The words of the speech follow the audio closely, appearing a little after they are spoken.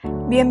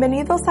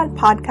Bienvenidos al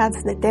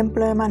podcast de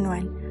Templo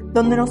Emmanuel,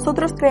 donde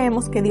nosotros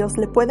creemos que Dios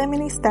le puede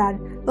ministrar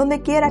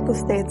donde quiera que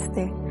usted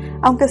esté,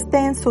 aunque esté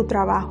en su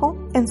trabajo,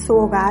 en su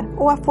hogar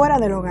o afuera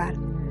del hogar.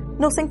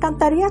 Nos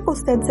encantaría que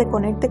usted se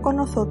conecte con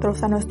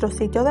nosotros a nuestro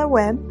sitio de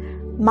web,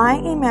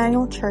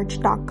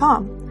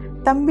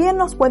 myemmanuelchurch.com. También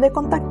nos puede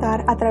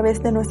contactar a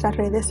través de nuestras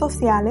redes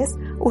sociales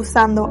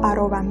usando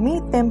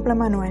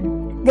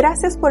 @mitemploemmanuel.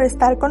 Gracias por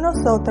estar con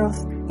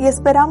nosotros y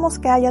esperamos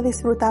que haya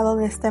disfrutado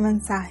de este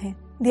mensaje.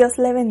 Dios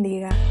le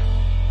bendiga.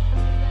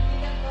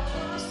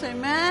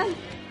 Amen.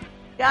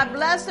 God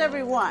bless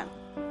everyone.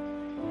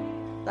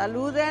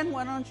 Saluden.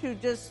 Why don't you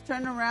just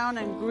turn around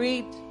and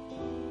greet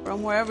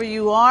from wherever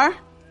you are.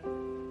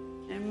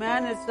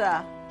 Amen. It's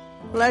a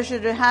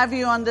pleasure to have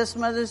you on this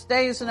Mother's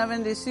Day. Es una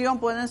bendición.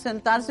 Pueden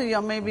sentarse.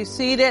 You may be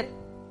seated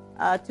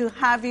to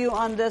have you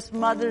on this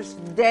Mother's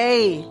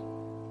Day.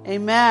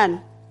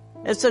 Amen.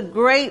 It's a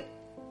great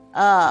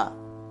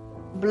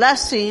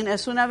blessing.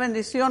 Es una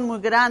bendición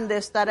muy grande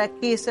estar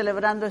aquí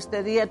celebrando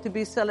este día, to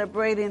be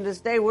celebrating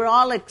this day. We're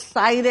all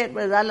excited,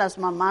 ¿verdad? Las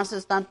mamás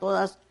están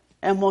todas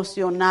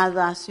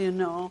emocionadas,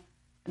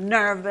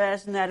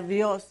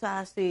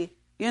 nerviosas y,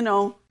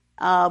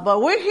 but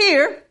we're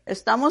here.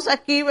 Estamos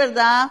aquí,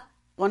 ¿verdad?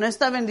 Con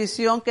esta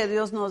bendición que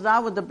Dios nos da,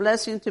 with the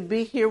blessing to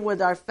be here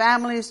with our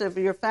families. If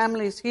your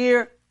family is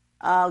here,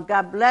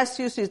 God bless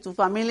you. Si tu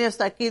familia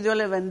está aquí, Dios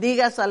le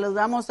bendiga.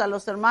 Saludamos a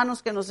los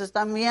hermanos que nos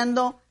están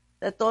viendo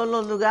de todos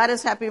los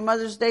lugares. Happy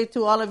Mother's Day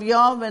to all of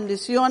y'all.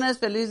 Bendiciones.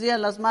 Feliz Día de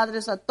las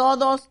Madres a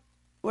todos.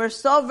 We're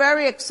so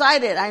very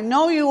excited. I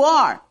know you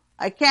are.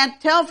 I can't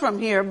tell from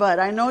here, but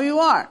I know you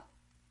are.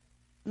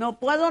 No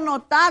puedo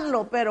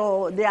notarlo,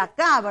 pero de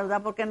acá,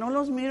 ¿verdad? Porque no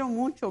los miro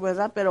mucho,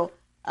 ¿verdad? Pero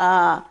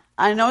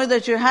I know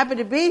that you're happy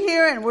to be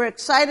here and we're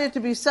excited to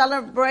be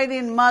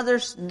celebrating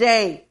Mother's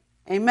Day.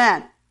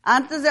 Amen.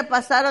 Antes de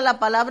pasar a la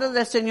palabra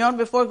del Señor,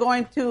 before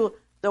going to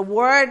the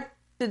Word,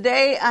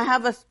 today I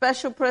have a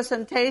special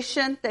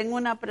presentation. Tengo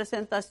una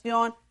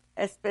presentación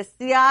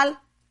especial,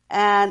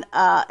 and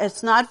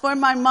it's not for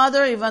my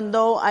mother, even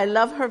though I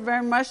love her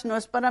very much. No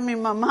es para mi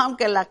mamá,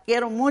 aunque la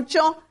quiero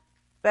mucho,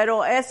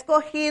 pero he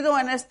escogido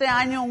en este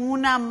año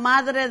una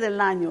madre del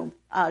año,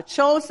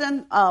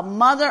 chosen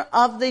Mother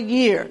of the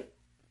Year.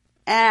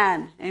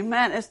 And,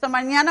 amen. Esta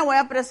mañana voy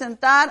a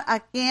presentar a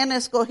quien he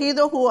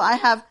escogido, who I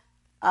have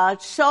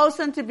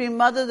chosen to be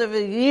Mother of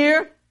the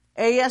Year.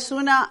 Ella es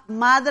una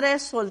madre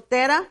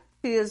soltera.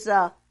 She is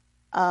a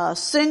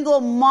single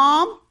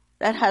mom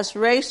that has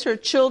raised her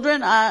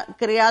children, ha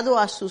criado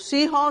a sus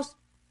hijos,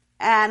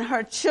 and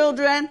her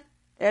children,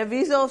 he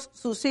visto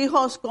sus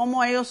hijos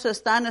como ellos se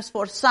están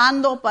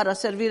esforzando para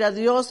servir a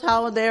Dios,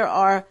 how they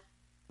are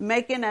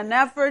making an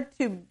effort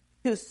to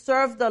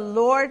serve the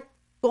Lord,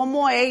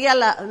 como ella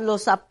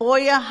los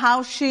apoya,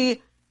 how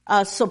she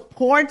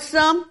supports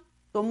them,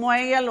 como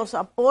ella los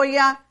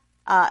apoya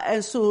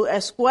en su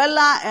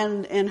escuela,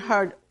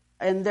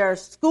 in their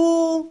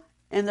school,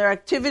 in their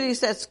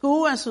activities at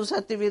school, en sus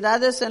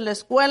actividades en la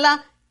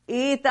escuela,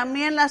 y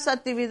también las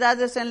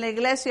actividades en la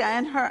iglesia,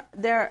 and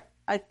their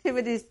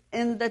activities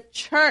in the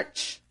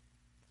church.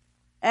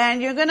 And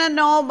you're going to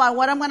know by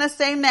what I'm going to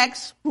say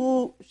next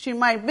who she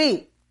might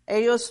be.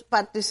 Ellos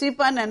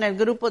participan en el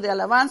grupo de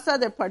alabanza.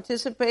 They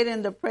participate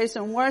in the praise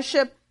and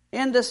worship,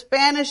 in the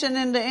Spanish and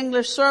in the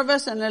English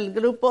service, en el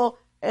grupo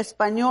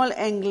español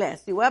e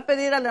inglés. Y voy a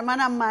pedir a la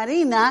hermana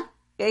Marina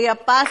que ella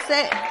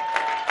pase.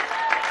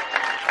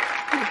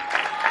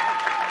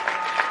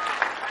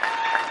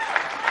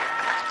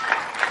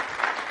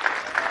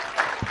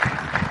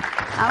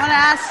 I'm going to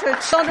ask her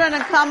children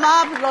to come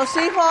up, los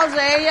hijos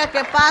de ella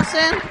que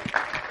pasen.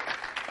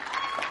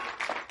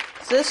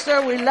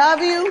 Sister, we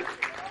love you.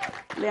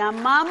 Le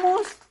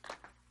amamos.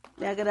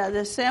 Le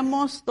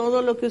agradecemos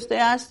todo lo que usted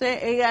hace.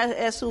 Ella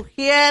es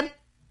Ujier.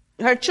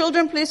 Her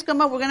children, please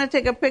come up. We're going to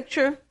take a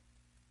picture.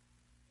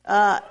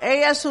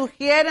 Ella es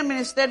Ujier, el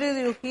ministerio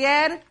de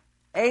Ujier.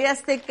 Ella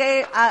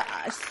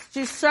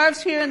she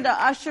serves here in the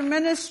usher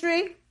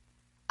ministry.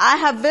 I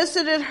have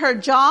visited her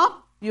job.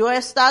 Yo he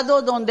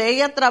estado donde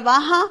ella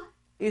trabaja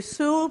y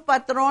sus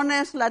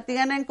patrones la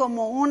tienen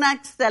como una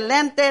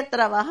excelente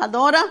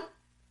trabajadora.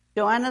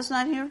 Joanna's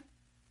not here?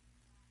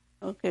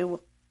 Okay,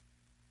 well,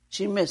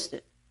 she missed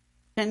it.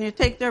 Can you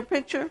take their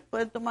picture?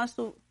 ¿Puede tomar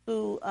su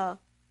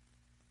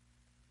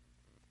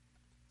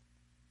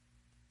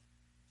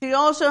She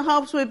also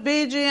helps with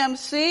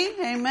BGMC.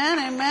 Amen,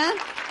 amen.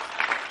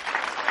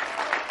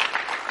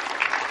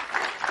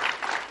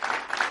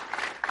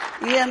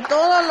 Y en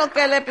todo lo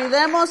que le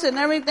pidemos, in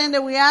everything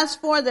that we ask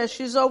for, that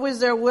she's always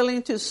there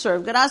willing to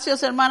serve.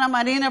 Gracias, hermana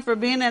Marina, for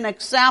being an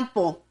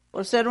example,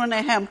 por ser un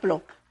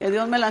ejemplo. Que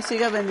Dios me la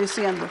siga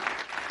bendiciendo.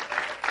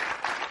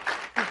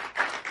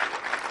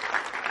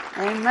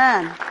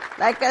 Amen.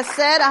 Like I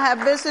said, I have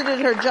visited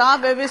her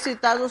job. He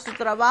visitado su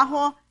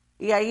trabajo.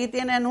 Y allí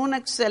tienen un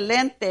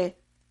excelente,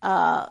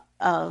 how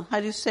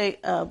do you say,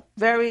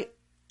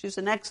 she's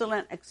an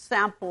excellent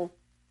example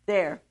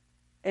there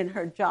in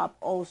her job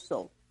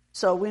also.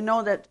 So we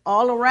know that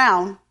all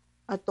around,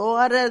 a todo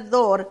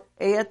alrededor,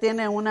 ella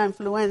tiene una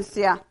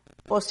influencia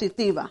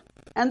positiva.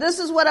 And this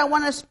is what I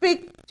want to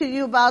speak to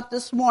you about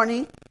this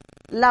morning.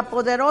 La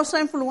poderosa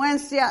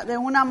influencia de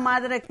una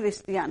madre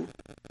cristiana.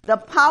 The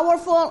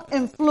powerful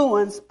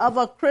influence of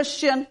a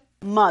Christian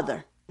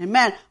mother.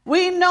 Amen.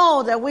 We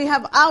know that we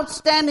have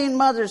outstanding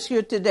mothers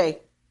here today.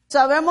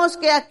 Sabemos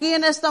que aquí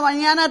en esta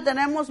mañana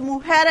tenemos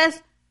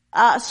mujeres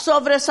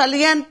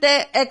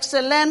sobresalientes,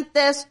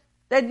 excelentes,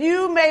 that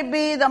you may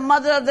be the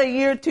mother of the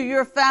year to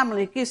your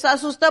family.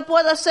 Quizás usted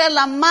pueda ser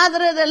la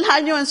madre del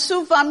año en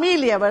su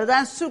familia, ¿verdad?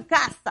 En su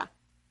casa.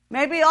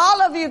 Maybe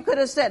all of you could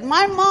have said,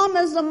 my mom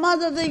is the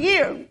mother of the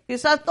year.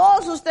 Quizás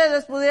todos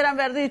ustedes pudieran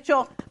haber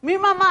dicho, mi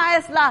mamá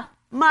es la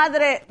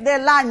madre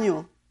del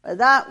año,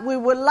 ¿verdad? We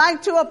would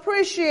like to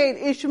appreciate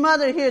each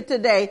mother here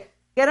today.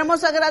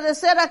 Queremos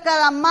agradecer a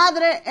cada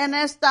madre en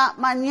esta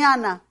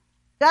mañana.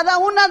 Cada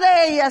una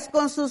de ellas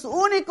con sus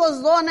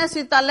únicos dones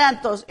y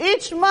talentos.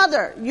 Each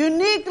mother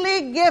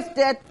uniquely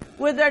gifted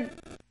with their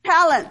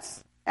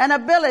talents and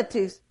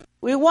abilities.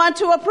 We want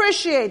to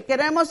appreciate,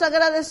 queremos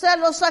agradecer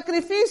los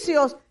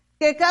sacrificios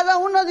que cada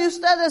uno de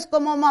ustedes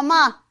como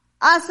mamá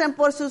hacen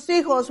por sus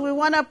hijos. We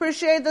want to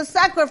appreciate the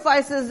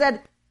sacrifices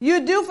that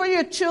you do for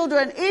your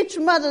children, each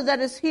mother that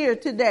is here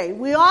today.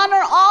 We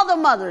honor all the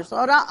mothers.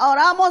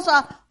 Honramos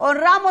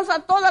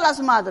a todas las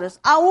madres,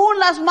 aún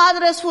las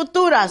madres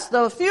futuras,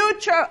 the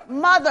future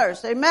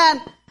mothers.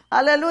 Amen.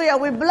 Hallelujah.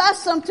 We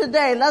bless them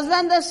today. Las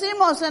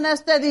bendecimos en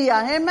este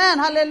día. Amen.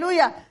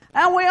 Hallelujah.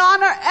 And we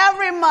honor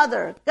every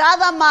mother,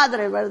 cada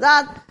madre,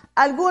 ¿verdad?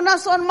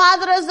 Algunas son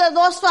madres de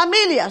dos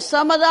familias.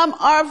 Some of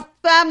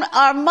them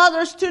are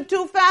mothers to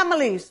two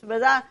families,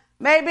 ¿verdad?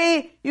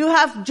 Maybe you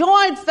have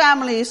joined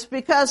families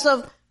because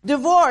of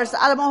divorce.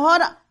 A lo mejor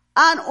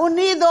han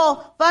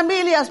unido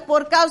familias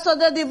por causa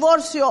de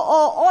divorcio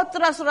o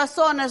otras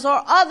razones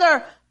or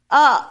other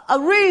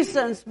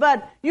reasons.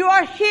 But you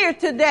are here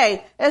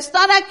today.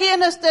 Están aquí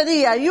en este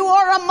día. You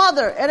are a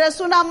mother. Eres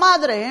una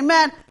madre.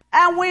 Amen.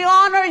 And we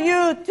honor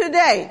you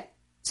today.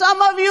 Some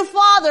of you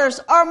fathers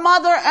are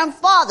mother and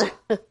father.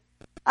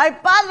 Hay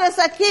padres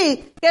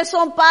aquí que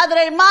son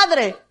padre y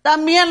madre.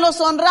 También los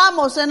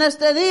honramos en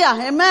este día.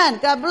 Amen.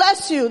 God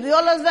bless you.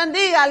 Dios los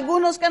bendiga.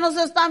 Algunos que nos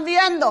están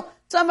viendo.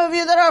 Some of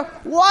you that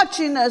are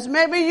watching us.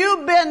 Maybe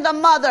you've been the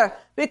mother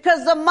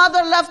because the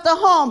mother left the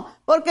home.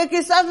 Porque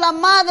quizás la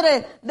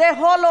madre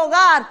dejó el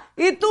hogar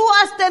y tú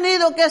has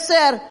tenido que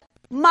ser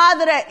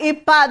madre y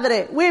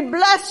padre. We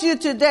bless you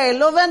today.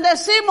 Lo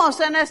bendecimos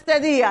en este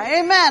día.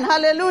 Amen.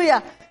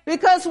 Hallelujah.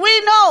 Because we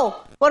know,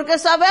 porque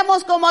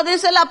sabemos como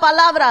dice la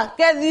palabra,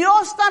 que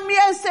Dios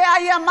también se ha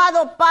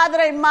llamado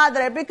padre y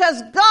madre.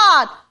 Because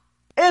God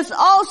is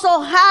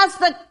also has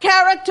the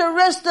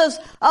characteristics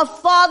of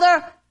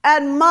father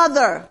and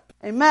mother.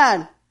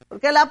 Amen.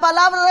 Porque la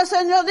palabra del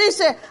Señor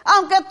dice,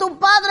 aunque tu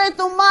padre y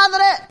tu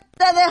madre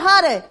te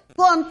dejare,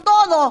 con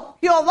todo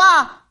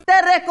Jehová te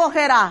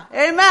recogerá.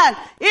 Amen.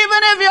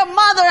 Even if your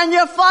mother and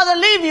your father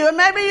leave you, and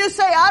maybe you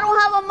say, I don't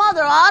have a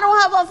mother, I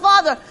don't have a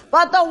father,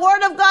 but the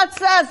word of God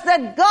says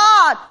that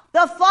God,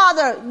 the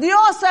Father,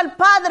 Dios el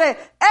Padre,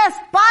 es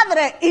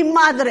padre y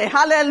madre.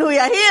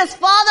 Hallelujah. He is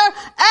father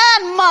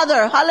and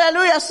mother.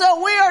 Hallelujah.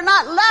 So we are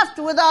not left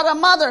without a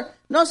mother.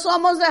 No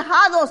somos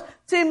dejados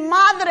sin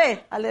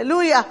madre.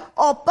 Hallelujah.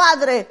 O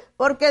padre.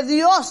 Porque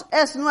Dios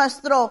es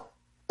nuestro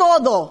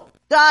todo.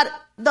 God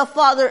the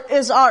Father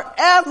is our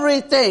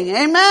everything.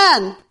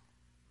 Amen.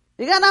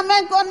 Digan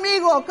amén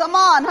conmigo. Come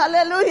on.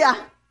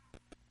 Hallelujah.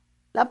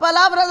 La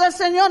palabra del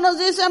Señor nos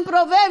dice en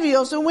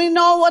Proverbios, and we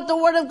know what the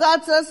Word of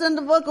God says in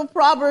the book of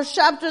Proverbs,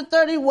 chapter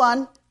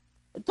 31.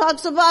 It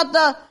talks about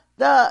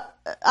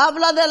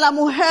habla de la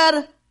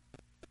mujer,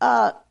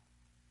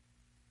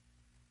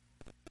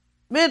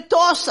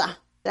 virtuosa.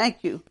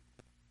 Thank you.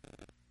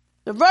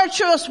 The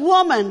virtuous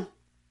woman.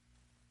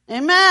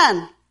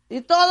 Amen.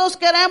 Y todos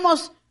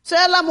queremos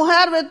ser la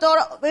mujer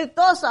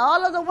virtuosa.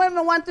 All of the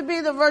women want to be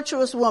the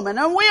virtuous woman.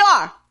 And we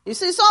are. Y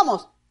sí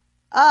somos.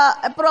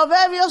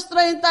 Proverbios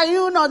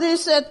 31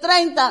 dice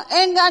 30.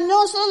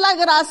 Engañosa es la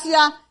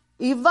gracia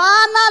y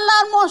vana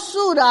la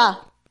hermosura.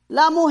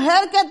 La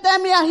mujer que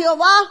teme a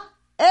Jehová,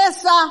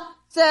 esa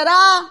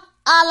será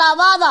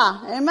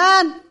alabada.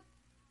 Amen.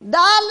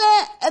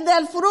 Dale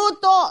del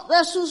fruto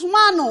de sus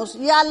manos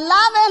y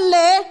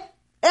alábenle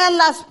en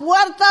las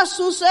puertas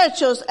sus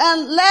hechos.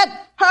 And let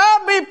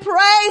her be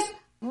praised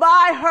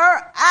by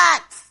her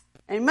acts.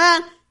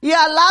 Amen. Y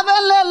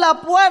alábenle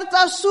la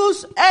puerta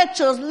sus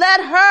hechos.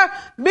 Let her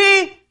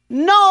be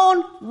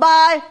known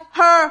by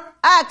her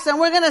acts. And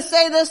we're going to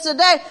say this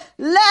today.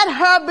 Let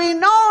her be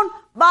known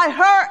by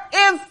her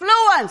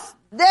influence.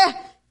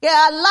 Que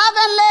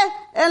alábenle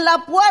en la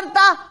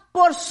puerta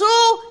por su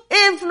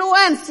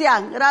influencia.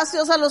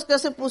 Gracias a los que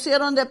se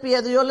pusieron de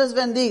pie. Dios les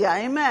bendiga.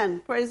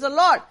 Amen. Praise the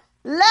Lord.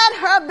 Let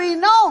her be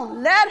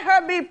known. Let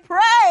her be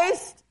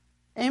praised.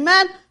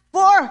 Amen.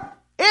 For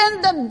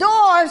in the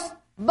doors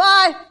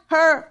by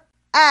her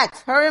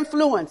acts, her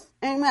influence.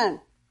 Amen.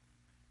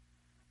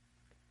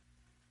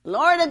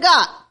 Glory to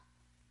God.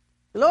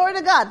 Glory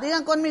to God.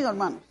 Digan conmigo,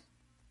 hermanos.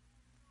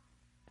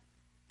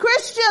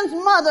 Christians'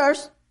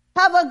 mothers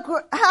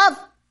have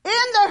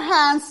in their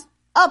hands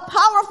a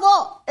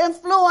powerful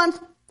influence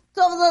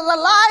over the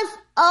life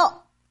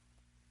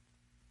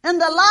in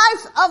the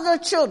lives of their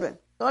children.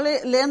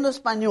 Estoy leyendo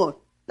español.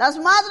 Las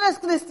madres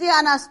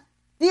cristianas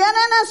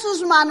tienen en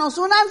sus manos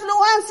una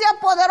influencia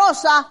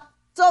poderosa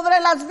sobre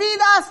las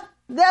vidas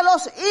de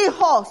los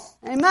hijos.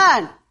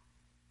 Amen.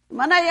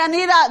 Hermana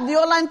Yanira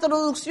dio la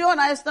introducción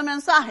a este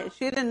mensaje.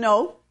 She didn't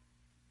know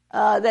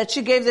that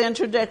she gave the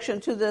introduction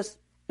to this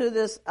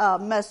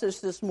message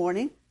this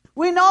morning.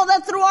 We know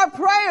that through our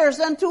prayers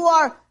and to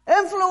our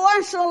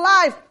influential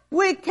life,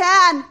 we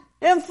can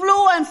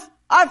influence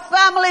our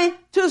family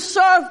to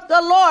serve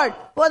the Lord.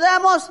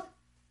 Podemos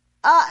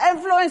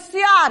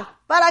influenciar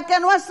para que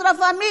nuestra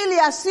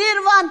familia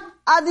sirvan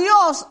a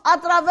Dios a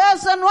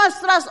través de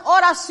nuestras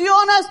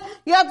oraciones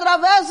y a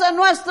través de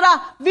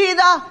nuestra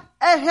vida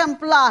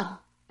ejemplar.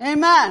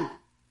 Amen.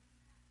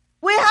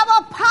 We have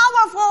a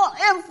powerful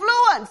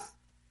influence.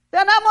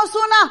 Tenemos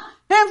una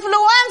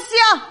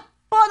influencia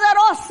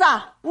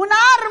poderosa, una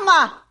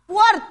arma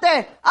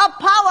fuerte, a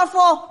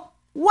powerful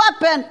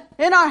weapon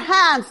in our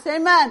hands.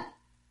 Amen.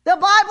 The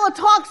Bible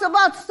talks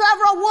about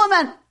several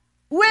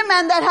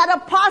women that had a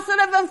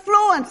positive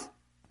influence.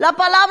 La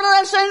palabra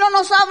del Señor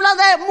nos habla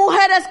de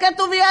mujeres que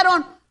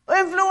tuvieron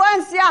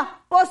influencia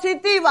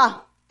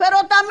positiva, pero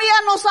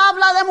también nos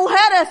habla de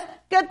mujeres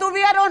que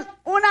tuvieron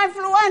una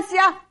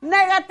influencia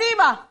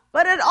negativa.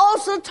 But it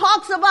also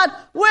talks about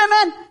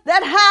women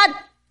that had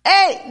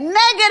a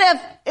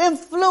negative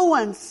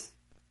influence.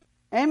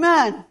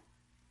 Amen.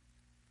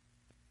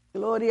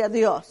 Gloria a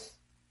Dios.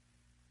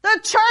 The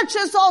church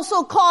is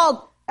also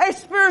called a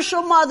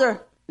spiritual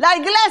mother. La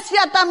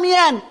iglesia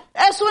también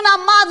es una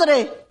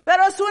madre,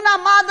 pero es una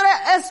madre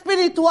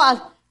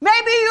espiritual.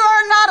 Maybe you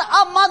are not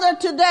a mother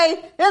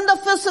today in the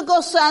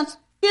physical sense.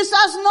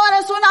 Quizás no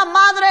eres una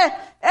madre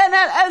en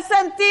el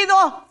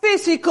sentido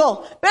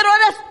físico, pero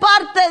eres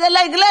parte de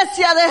la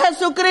iglesia de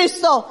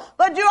Jesucristo.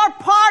 But you are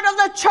part of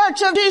the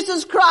church of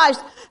Jesus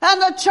Christ.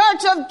 And the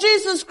church of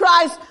Jesus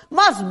Christ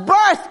must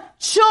birth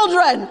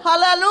children,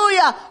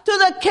 hallelujah, to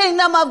the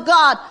kingdom of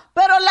God.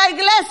 Pero la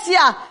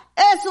iglesia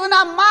es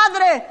una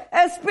madre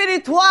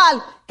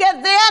espiritual que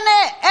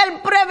tiene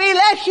el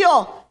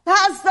privilegio,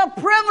 has the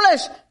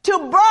privilege to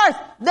birth,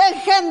 de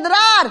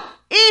engendrar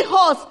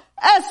hijos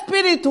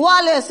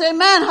espirituales.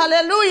 Amen.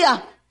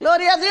 Hallelujah.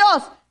 Gloria a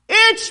Dios.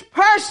 Each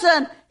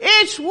person,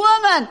 each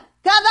woman,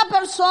 cada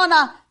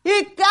persona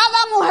y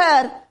cada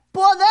mujer,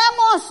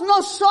 podemos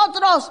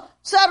nosotros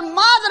ser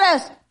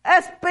madres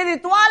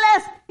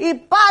espirituales y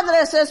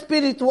padres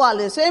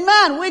espirituales.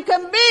 Amen. We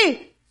can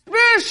be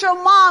spiritual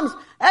moms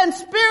and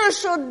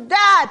spiritual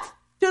dads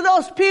to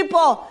those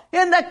people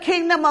in the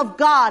kingdom of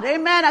God.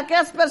 Amen.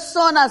 Aquellas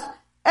personas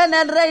en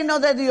el reino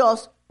de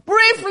Dios.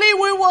 Briefly,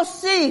 we will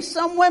see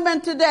some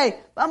women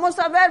today. Vamos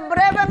a ver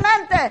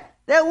brevemente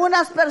de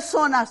unas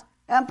personas.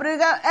 En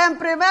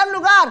primer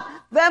lugar,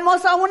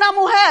 vemos a una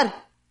mujer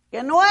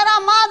que no era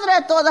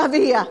madre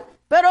todavía,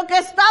 pero que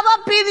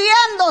estaba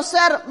pidiendo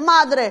ser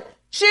madre.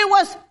 She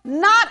was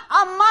not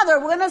a mother.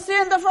 We're going to see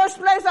in the first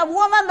place a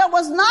woman that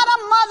was not a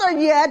mother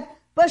yet,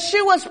 but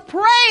she was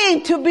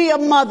praying to be a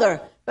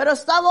mother. Pero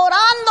estaba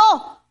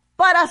orando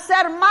para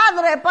ser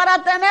madre,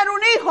 para tener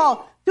un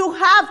hijo, to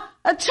have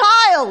a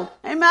child.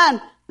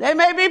 Amen. There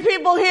may be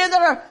people here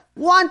that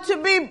want to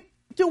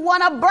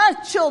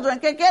birth children,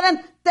 que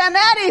quieren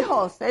tener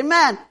hijos.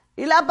 Amen.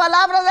 Y la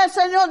palabra del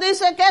Señor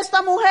dice que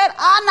esta mujer,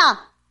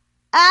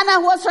 Anna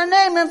was her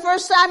name in 1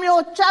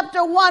 Samuel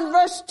chapter 1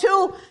 verse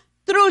 2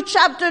 through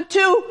chapter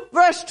 2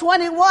 verse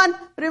 21.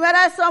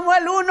 Primera de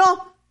Samuel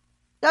 1,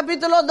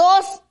 capítulo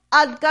 2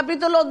 al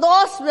capítulo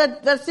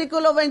 2,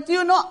 versículo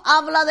 21,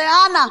 habla de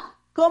Ana.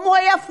 Cómo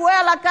ella fue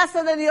a la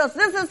casa de Dios.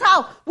 This is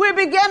how we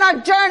begin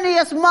our journey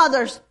as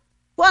mothers.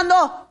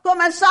 Cuando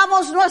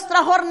comenzamos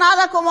nuestra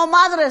jornada como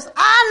madres,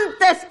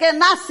 antes que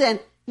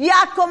nacen,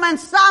 ya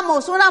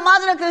comenzamos. Una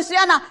madre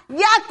cristiana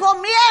ya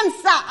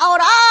comienza a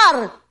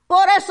orar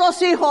por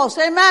esos hijos.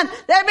 Amen.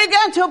 They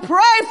begin to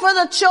pray for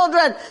the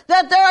children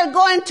that they are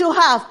going to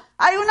have.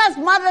 Hay unas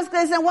madres que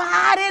dicen, well,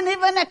 I didn't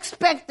even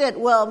expect it.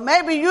 Well,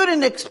 maybe you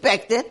didn't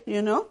expect it,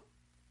 you know.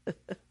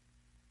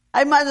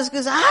 Hay madres que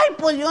dicen, ay,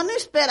 pues yo no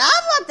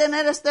esperaba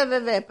tener este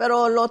bebé,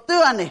 pero lo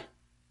tuve.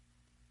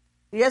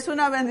 Y es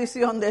una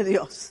bendición de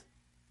Dios.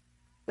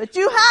 But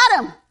you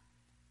had him.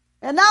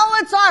 And now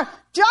it's our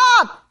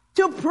job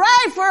to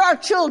pray for our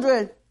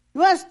children.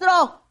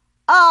 Nuestra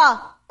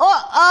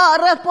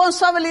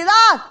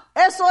responsabilidad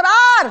es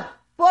orar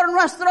por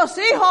nuestros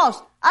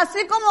hijos.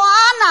 Así como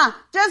Ana,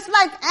 just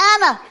like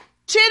Anna,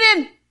 she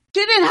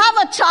didn't have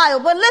a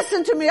child, but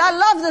listen to me, I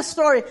love this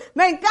story.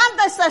 Me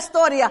encanta esta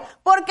historia,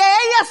 porque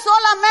ella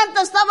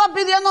solamente estaba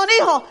pidiendo un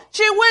hijo.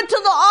 She went to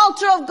the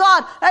altar of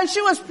God and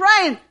she was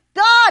praying,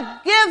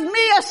 God, give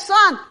me a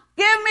son,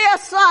 give me a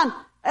son.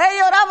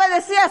 Ella oraba y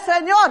decía,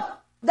 Señor,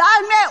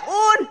 dame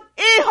un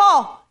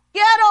hijo,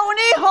 quiero un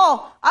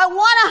hijo, I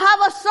want to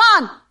have a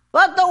son.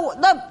 But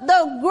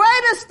the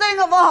greatest thing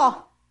of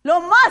all,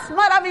 lo más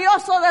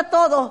maravilloso de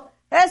todo,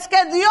 es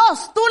que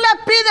Dios, tú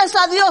le pides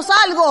a Dios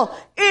algo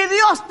y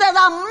Dios te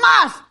da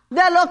más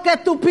de lo que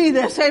tú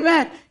pides.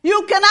 Amen.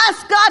 You can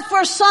ask God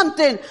for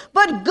something,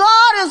 but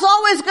God is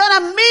always going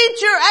to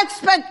meet your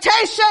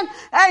expectation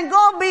and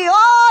go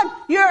beyond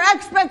your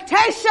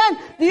expectation.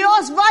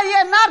 Dios va a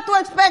llenar tu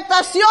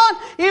expectación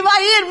y va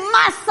a ir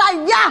más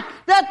allá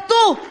de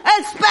tu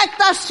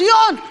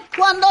expectación.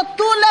 Cuando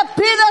tú le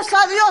pides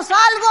a Dios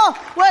algo,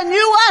 when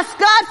you ask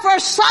God for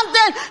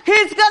something,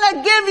 He's going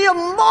to give you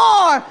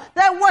more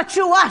than what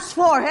you asked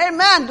for.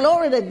 Amen.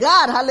 Glory to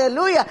God.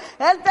 Hallelujah.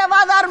 Él te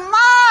va a dar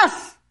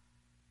más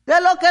de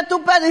lo que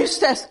tú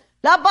pediste.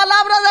 La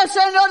palabra del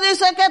Señor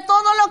dice que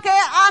todo lo que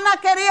Ana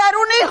quería era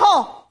un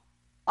hijo.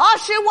 All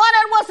she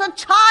wanted was a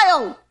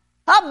child,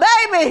 a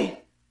baby.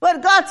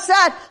 But God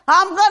said,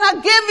 I'm going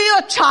to give you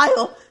a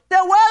child. Te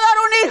voy a dar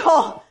un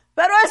hijo.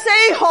 Pero ese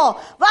hijo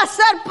va a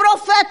ser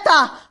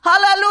profeta.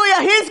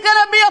 Hallelujah. He's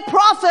going to be a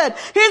prophet.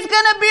 He's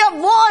going to be a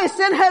voice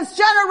in his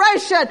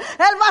generation.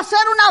 Él va a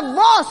ser una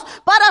voz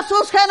para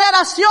sus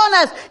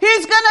generaciones.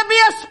 He's going to be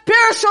a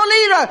spiritual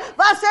leader.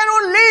 Va a ser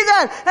un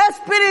líder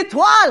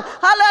espiritual.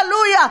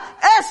 Hallelujah.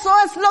 Eso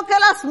es lo que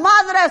las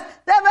madres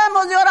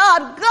debemos de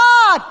orar.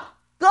 God,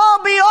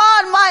 go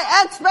beyond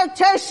my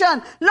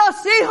expectation.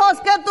 Los hijos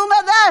que tú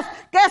me des,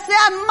 que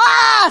sean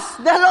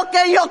más de lo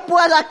que yo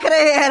pueda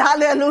creer.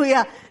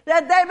 Hallelujah.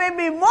 That they may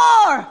be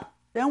more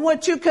than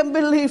what you can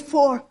believe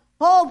for.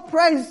 Oh,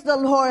 praise the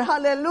Lord.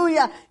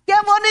 Hallelujah. Qué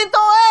bonito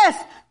es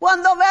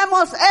cuando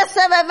vemos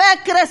ese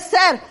bebé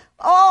crecer.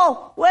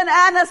 Oh, when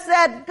Anna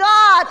said,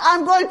 God,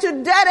 I'm going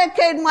to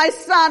dedicate my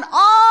son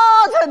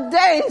all the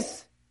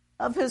days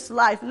of his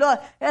life. Lord,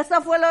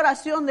 esa fue la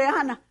oración de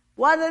Ana.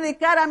 Voy a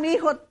dedicar a mi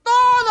hijo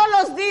todos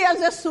los días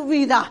de su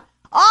vida.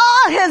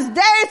 All his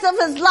days of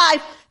his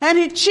life.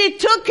 And she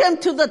took him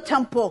to the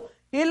temple.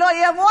 Y lo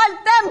llevó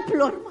al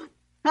templo, hermano.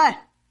 Hey,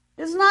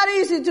 it's not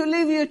easy to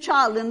leave your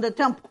child in the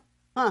temple.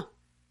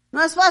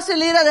 No es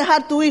fácil ir a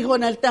dejar tu hijo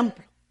en el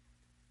templo.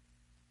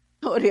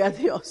 Gloria a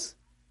Dios.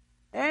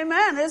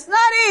 Amen. It's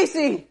not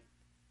easy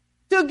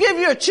to give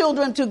your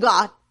children to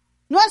God.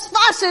 No es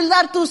fácil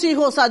dar tus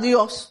hijos a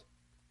Dios.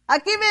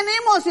 Aquí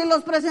venimos y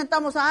los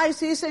presentamos. Ay,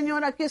 sí,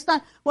 Señor, aquí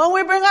están. When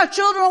we bring our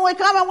children, we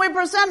come and we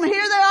present them.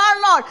 Here they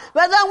are, Lord.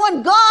 But then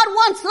when God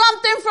wants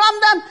something from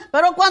them,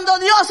 pero cuando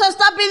Dios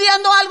está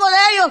pidiendo algo de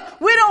ellos,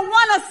 we don't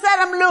want to set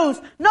them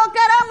loose. No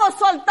queremos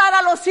soltar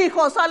a los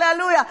hijos,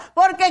 aleluya,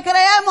 porque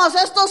creemos,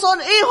 estos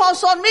son hijos,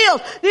 son míos.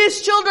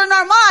 These children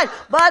are mine,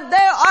 but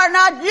they are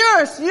not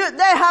yours.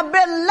 They have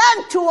been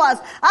lent to us.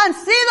 Han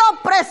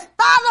sido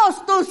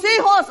prestados tus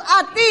hijos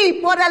a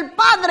ti por el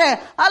Padre.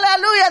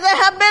 Aleluya. They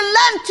have been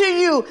lent to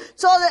you.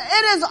 So that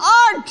it is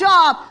our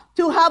job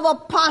to have a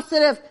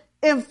positive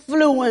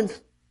influence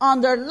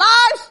on their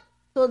lives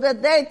so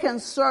that they can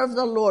serve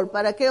the Lord,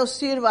 para que ellos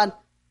sirvan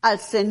al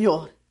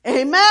Señor.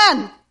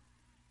 Amen.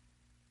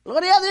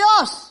 Gloria a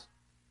Dios.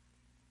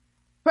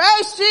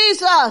 Praise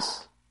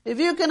Jesus. If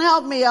you can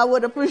help me, I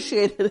would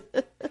appreciate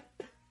it.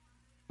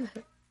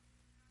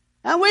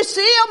 And we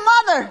see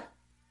a mother.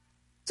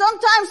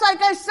 Sometimes,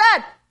 like I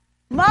said,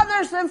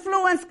 mother's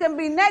influence can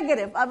be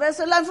negative. A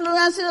veces la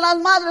influencia de las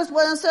madres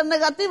pueden ser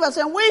negativas.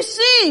 And we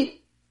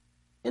see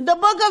in the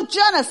book of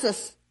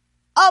Genesis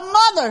a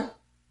mother.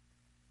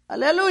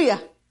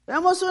 Aleluya.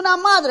 Vemos una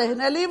madre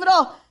en el libro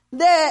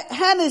de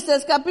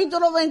Génesis,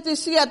 capítulo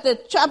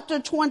 27, chapter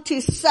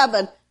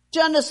 27.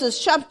 Genesis,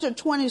 chapter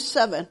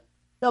 27.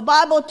 The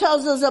Bible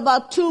tells us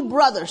about two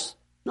brothers.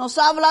 Nos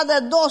habla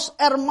de dos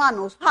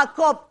hermanos,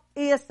 Jacob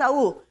y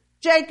Esaú,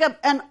 Jacob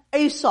and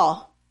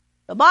Esau.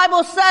 The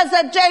Bible says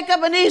that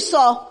Jacob and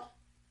Esau,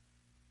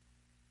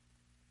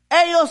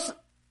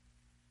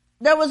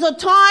 there was a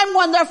time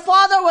when their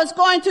father was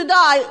going to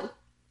die.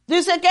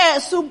 Dice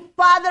que su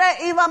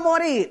padre iba a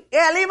morir.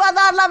 Él iba a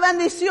dar la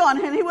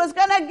bendición, and he was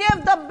going to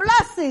give the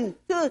blessing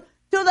to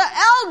the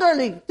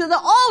elderly, to the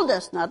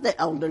oldest, not the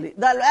elderly,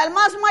 el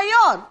más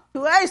mayor,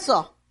 to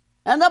Esau.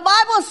 And the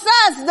Bible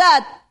says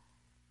that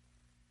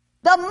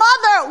the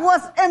mother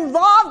was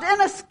involved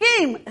in a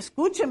scheme.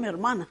 Escúcheme,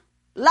 hermana.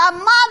 La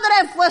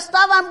madre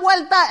estaba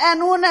envuelta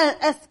en un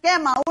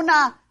esquema,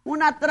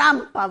 una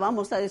trampa,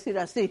 vamos a decir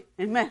así.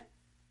 Amén.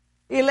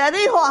 Y le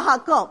dijo a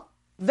Jacob,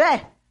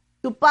 ve,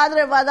 tu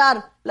padre va a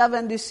dar la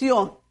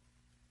bendición.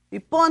 Y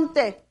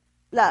ponte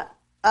las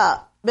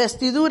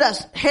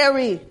vestiduras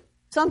hairy,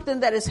 something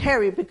that is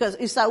hairy, because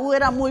Esaú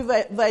era muy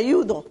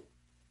velludo.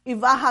 Y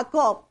va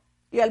Jacob,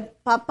 y el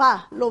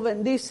papá lo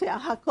bendice a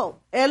Jacob.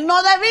 Él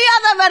no debía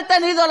de haber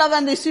tenido la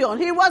bendición.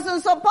 He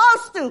wasn't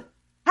supposed to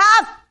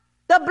have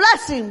the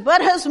blessing,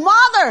 but his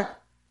mother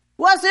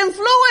was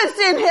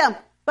influencing him.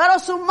 Pero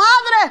su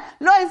madre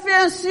lo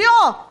influenció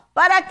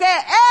para que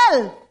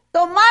él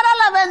tomara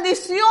la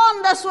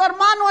bendición de su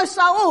hermano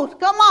Esaú.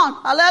 Come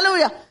on,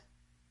 hallelujah.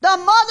 The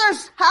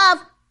mothers have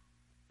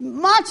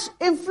much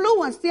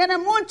influence,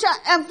 tienen mucha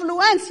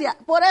influencia.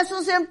 Por eso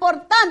es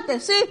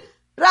importante, ¿sí?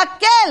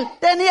 Raquel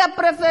tenía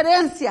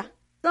preferencia.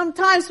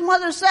 Sometimes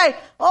mothers say,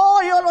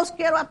 oh, yo los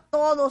quiero a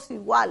todos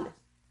iguales.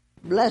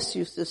 Bless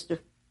you,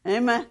 sister.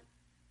 Amen.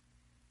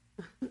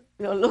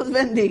 Dios los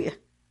bendiga.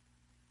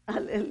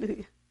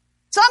 Aleluya.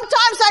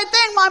 Sometimes I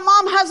think my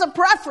mom has a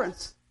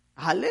preference.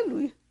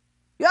 Aleluya.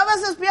 Yo a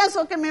veces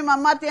pienso que mi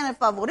mamá tiene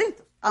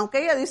favoritos, aunque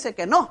ella dice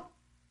que no.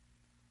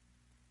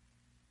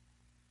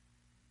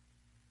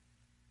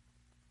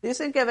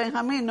 Dicen que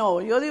Benjamín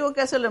no, yo digo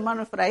que es el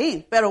hermano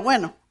Efraín, pero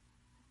bueno.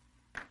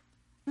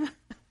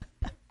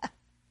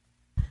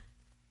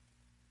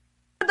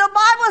 The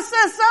Bible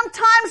says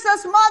sometimes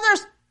as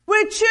mothers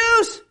we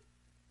choose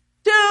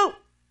to,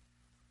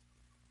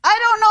 I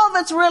don't know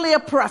if it's really a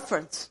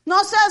preference.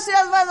 No sé si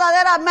es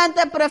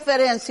verdaderamente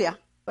preferencia,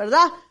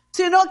 ¿verdad?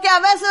 Sino que a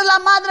veces la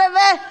madre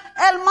ve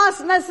el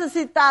más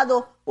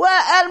necesitado, o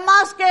el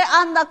más que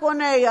anda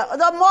con ella,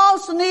 the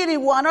most needy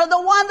one, or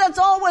the one that's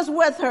always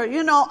with her.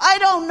 You know, I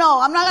don't know.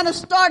 I'm not going to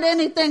start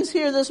anything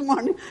here this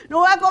morning.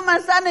 No voy a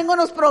comenzar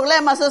ningunos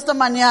problemas esta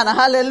mañana.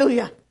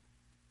 Hallelujah.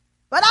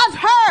 But I've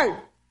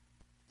heard.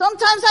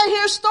 Sometimes I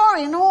hear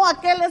story. No,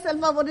 aquel es el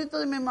favorito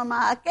de mi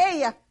mamá.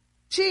 Aquella,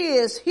 she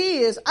is, he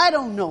is, I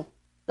don't know.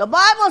 The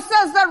Bible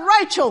says that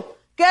Rachel,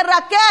 que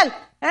Raquel,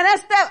 en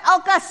esta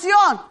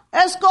ocasión,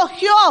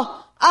 escogió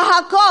a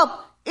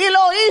Jacob y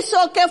lo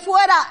hizo que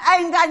fuera a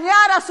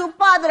engañar a su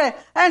padre.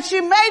 And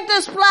she made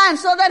this plan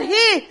so that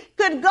he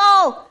could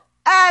go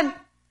and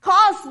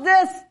cause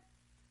this,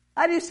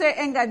 how do you say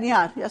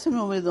engañar? Ya se me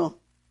olvidó.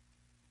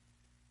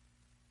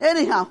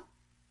 Anyhow.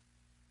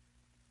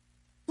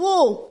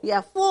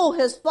 Fool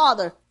his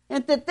father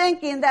into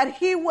thinking that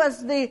he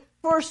was the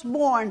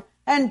firstborn,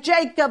 and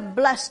Jacob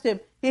blessed him.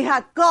 Y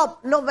Jacob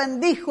lo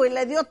bendijo y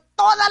le dio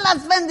todas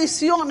las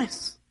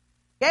bendiciones.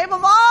 Gave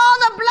him all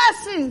the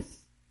blessings.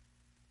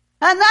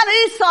 And then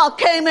Esau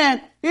came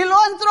in. Y lo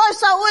entró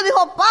Esaú y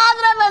dijo,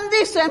 Padre,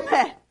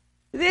 bendíceme.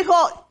 Y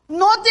dijo,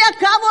 no te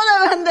acabo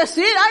de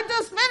bendecir. I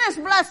just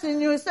finished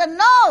blessing you. He said,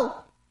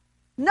 no,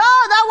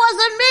 that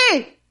wasn't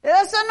me.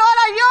 Ese no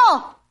era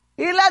yo.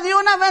 Y le dio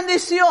una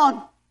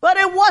bendición. But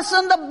it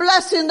wasn't the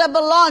blessing that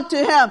belonged to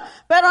him.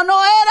 Pero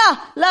no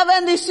era la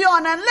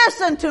bendición. And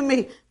listen to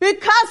me.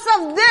 Because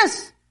of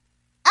this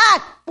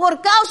act, por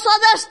causa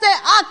de este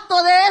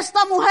acto de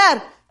esta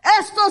mujer,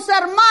 estos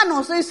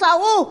hermanos,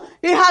 Esaú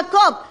y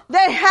Jacob,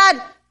 they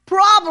had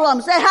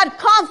problems, they had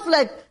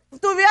conflict.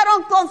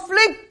 Tuvieron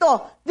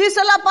conflicto. Dice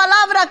la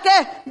palabra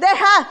que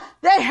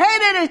they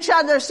hated each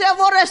other, se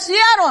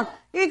aborrecieron.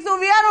 Y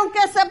tuvieron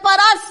que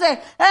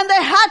separarse, and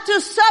they had to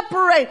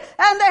separate,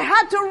 and they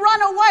had to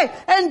run away,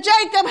 and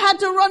Jacob had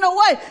to run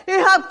away, y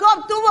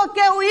Jacob tuvo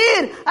que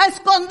huir, a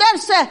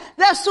esconderse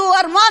de su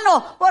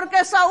hermano,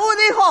 porque Saúl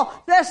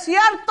dijo, de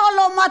cierto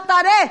lo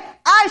mataré,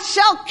 I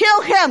shall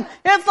kill him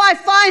if I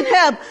find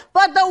him.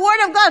 But the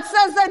word of God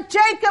says that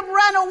Jacob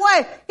ran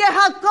away, que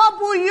Jacob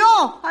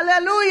huyó,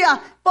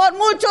 aleluya. Por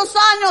muchos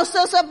años se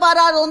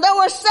separaron. They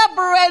were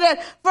separated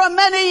for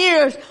many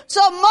years.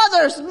 So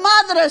madres,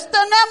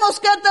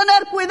 tenemos que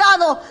tener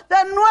cuidado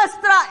de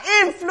nuestra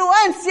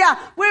influencia.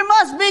 We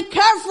must be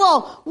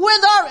careful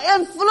with our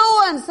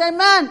influence.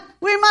 Amen.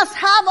 We must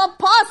have a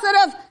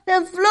positive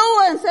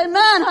influence.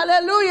 Amen.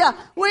 Hallelujah.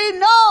 We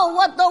know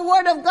what the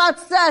word of God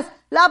says.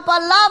 La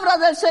palabra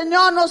del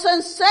Señor nos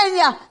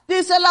enseña.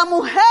 Dice la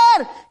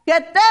mujer que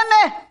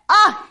teme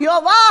a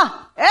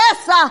Jehová,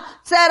 esa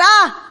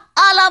será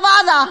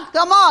alabada.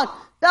 Come on.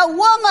 The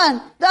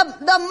woman,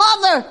 the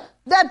mother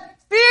that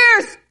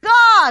fears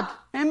God.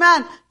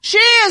 Amen. She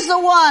is the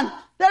one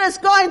that is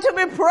going to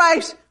be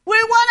praised.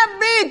 We want to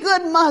be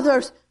good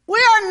mothers. We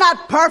are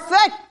not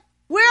perfect.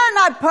 We are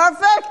not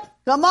perfect.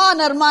 Come on,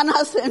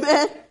 hermanas.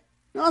 Amen.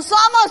 No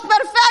somos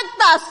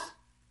perfectas.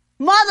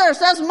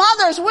 Mothers, as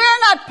mothers, we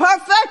are not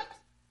perfect.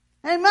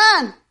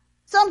 Amen.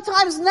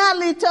 Sometimes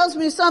Natalie tells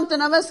me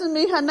something. A veces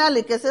mi hija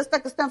Nelly, que es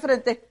esta que está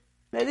enfrente,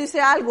 me dice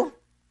algo.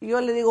 Y yo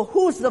le digo,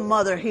 who's the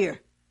mother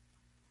here?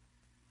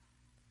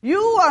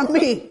 You or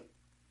me?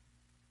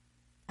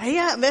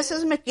 Ella a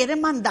veces me quiere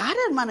mandar,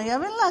 hermana. Ya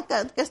ven la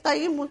que está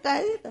ahí muy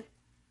caída.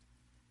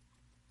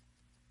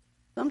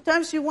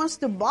 Sometimes she wants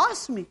to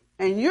boss me.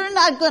 And you're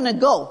not going to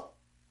go.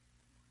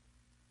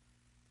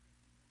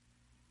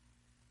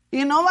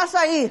 Y no vas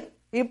a ir.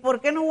 ¿Y por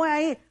qué no voy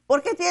a ir?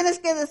 Porque tienes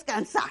que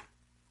descansar.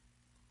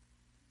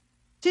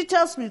 She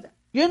tells me that.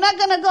 You're not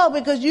going to go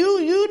because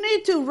you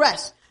need to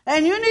rest.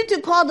 And you need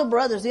to call the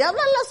brothers. Y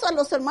háblalas a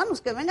los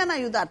hermanos que vengan a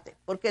ayudarte.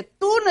 Porque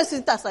tú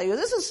necesitas ayuda.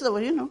 This is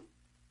what you know.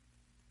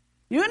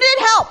 You need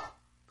help.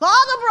 Call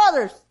the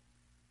brothers.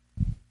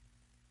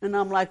 And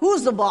I'm like,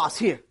 who's the boss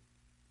here?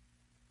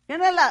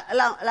 ¿Quién es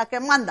la que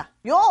manda?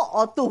 ¿Yo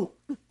o tú?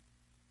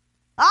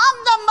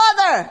 I'm the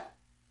mother.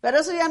 Pero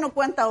eso ya no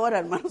cuenta ahora,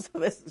 hermanos, a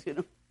veces, you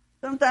know.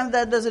 Sometimes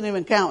that doesn't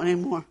even count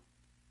anymore.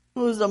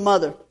 Who's the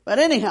mother? But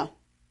anyhow,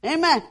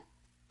 amen.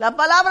 La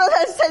palabra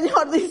del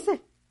Señor dice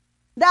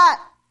that.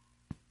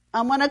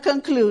 I'm going to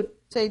conclude.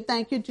 Say,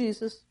 thank you,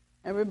 Jesus.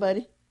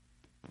 Everybody.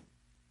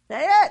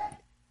 Say it.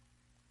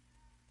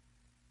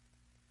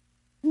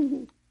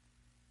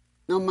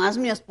 Nomás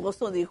mi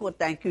esposo dijo,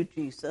 thank you,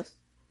 Jesus.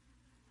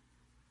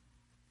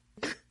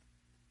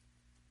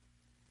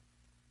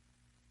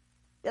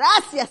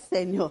 Gracias,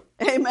 Señor.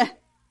 Amen.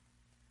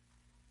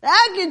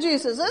 Thank you,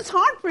 Jesus. It's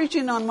hard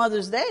preaching on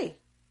Mother's Day.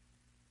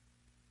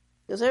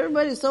 Because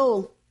everybody's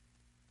so...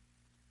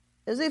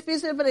 Es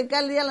difícil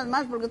predicar el Día de las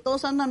Madres porque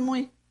todos andan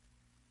muy...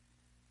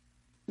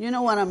 You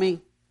know what I mean.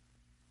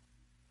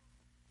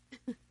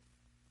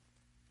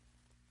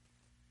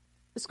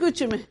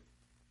 Escúcheme.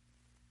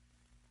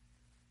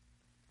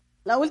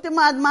 La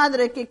última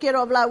madre que quiero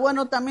hablar,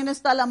 bueno, también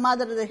está la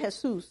madre de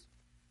Jesús.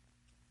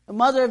 The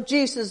mother of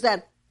Jesus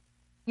that,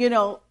 you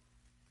know,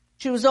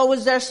 she was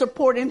always there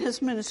supporting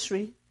his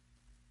ministry.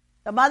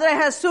 La madre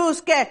de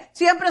Jesús que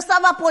siempre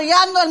estaba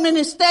apoyando el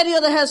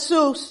ministerio de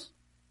Jesús.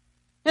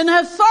 In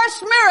her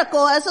first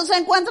miracle, eso se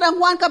encuentra en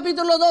Juan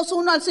capítulo 2,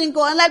 1 al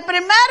 5. En el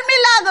primer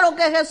milagro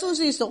que Jesús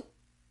hizo.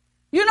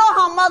 You know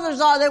how mothers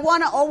are, they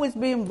want to always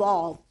be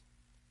involved.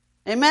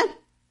 Amen.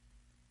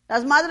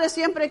 Las madres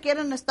siempre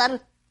quieren estar,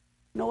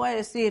 no voy a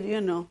decir,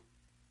 you know,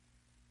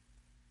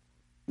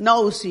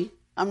 nosy.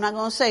 I'm not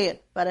going to say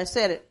it, but I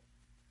said it.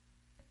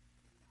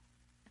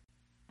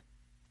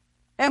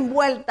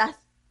 Envueltas.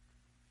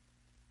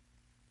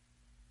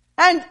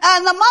 And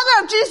the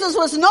mother of Jesus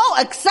was no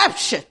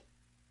exception.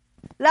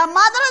 La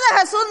madre de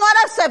Jesús no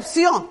era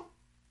excepción.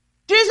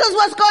 Jesus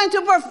was going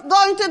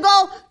to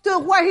go to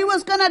where he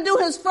was going to do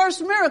his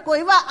first miracle.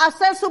 Iba a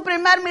hacer su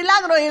primer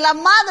milagro y la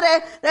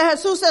madre de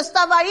Jesús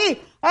estaba ahí.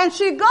 And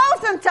she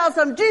goes and tells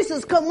him,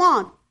 Jesus, come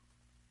on.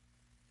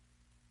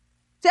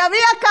 Se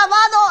había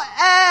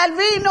acabado el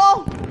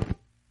vino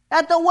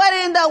at the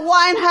wedding. The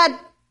wine had,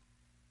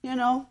 you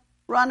know,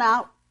 run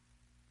out.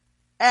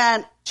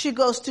 And she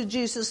goes to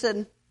Jesus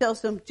and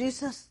tells him,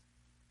 Jesus,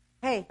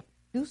 hey,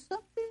 do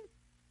something.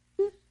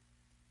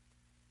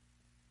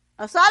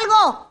 Haz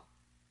algo.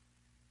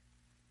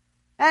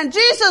 And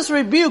Jesus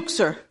rebukes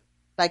her,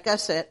 like I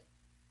said.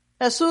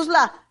 Jesús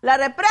la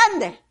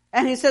reprende.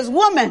 And he says,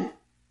 woman.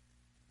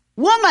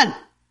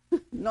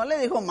 No le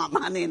dijo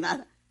mamá ni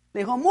nada.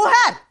 Le dijo,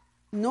 mujer,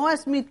 no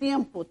es mi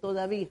tiempo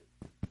todavía.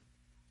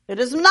 It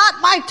is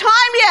not my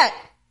time yet.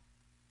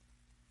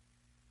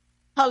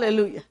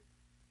 Hallelujah.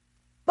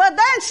 But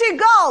then she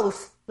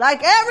goes,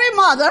 like every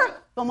mother,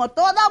 como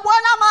toda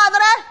buena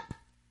madre,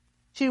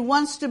 she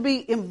wants to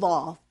be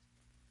involved.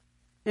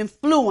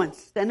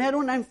 Influence, tener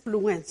una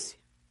influencia.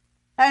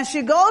 And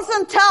she goes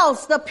and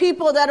tells the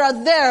people that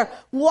are there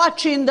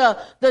watching the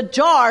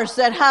jars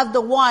that have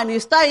the wine. Y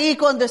está ahí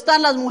donde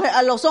están las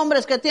mujeres, los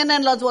hombres que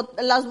tienen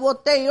las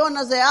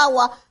botellonas de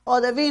agua o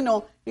de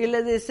vino. Y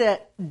le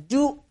dice,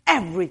 do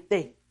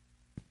everything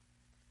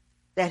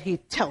that he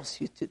tells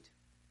you to do.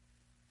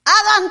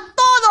 Hagan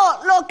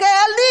todo lo que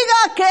él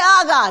diga que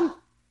hagan.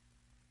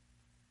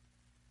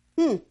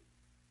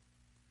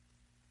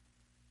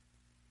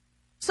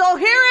 So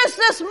here is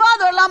this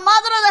mother, la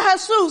madre de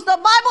Jesús. The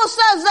Bible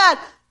says that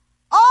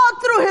all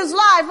through his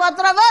life, a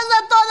través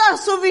de toda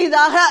su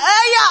vida,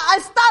 ella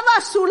estaba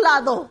a su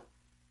lado.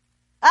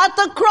 At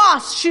the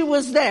cross, she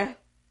was there.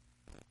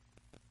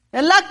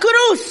 En la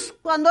cruz,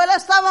 cuando él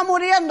estaba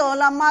muriendo,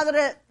 la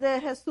madre de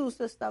Jesús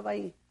estaba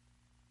ahí.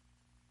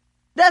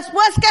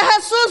 Después que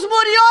Jesús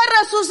murió y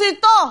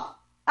resucitó,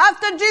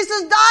 after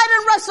Jesus died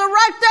and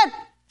resurrected,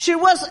 she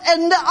was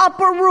in the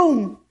upper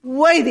room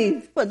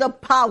waiting for the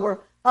power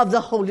of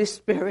the Holy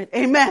Spirit.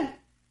 Amen.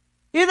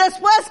 Y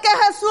después que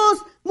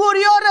Jesús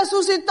murió,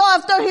 resucitó,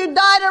 after he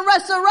died and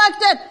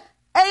resurrected,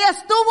 ella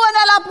estuvo en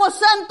el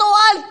aposento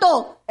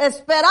alto,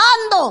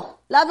 esperando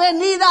la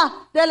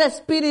venida del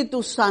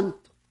Espíritu Santo.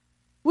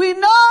 We know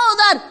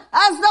that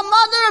as the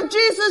mother of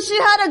Jesus,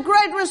 she had a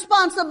great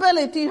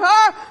responsibility.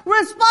 Her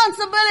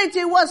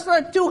responsibility was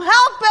to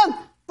help him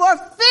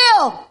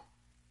fulfill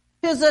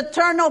his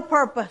eternal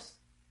purpose.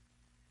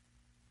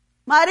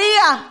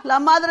 María, la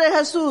madre de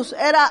Jesús,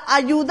 era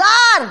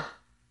ayudar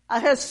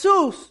a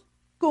Jesús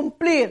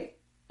cumplir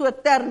su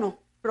eterno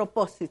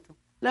propósito.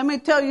 Let me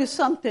tell you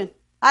something.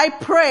 I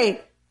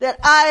pray that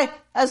I,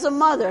 as a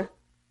mother,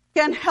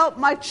 can help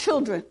my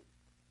children.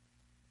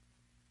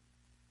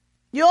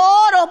 Yo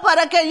oro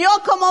para que yo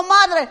como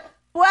madre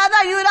pueda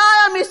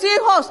ayudar a mis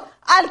hijos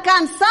a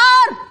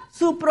alcanzar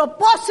su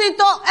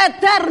propósito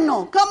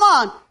eterno. Come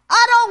on.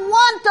 I don't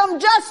want them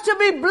just to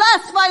be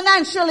blessed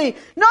financially.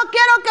 No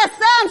quiero que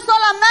sean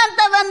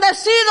solamente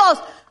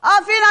bendecidos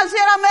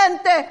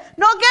financieramente.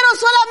 No quiero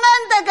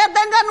solamente que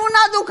tengan una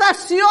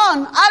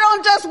educación. I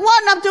don't just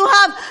want them to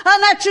have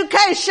an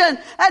education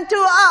and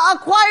to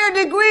acquire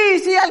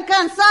degrees y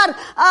alcanzar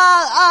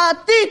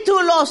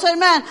títulos.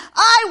 Amen.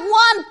 I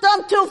want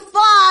them to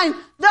find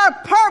their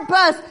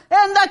purpose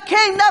in the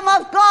kingdom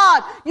of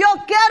God. Yo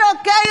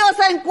quiero que ellos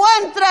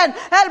encuentren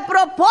el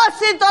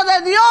propósito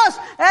de Dios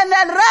en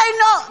el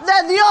reino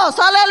de Dios.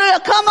 Hallelujah.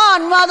 Come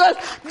on, mothers.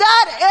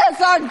 That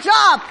is our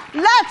job.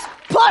 Let's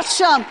push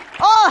them.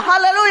 Oh,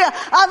 hallelujah.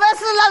 A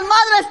veces las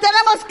madres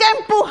tenemos que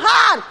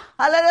empujar.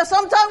 Hallelujah.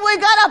 Sometimes we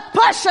gotta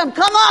push them.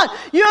 Come on.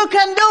 You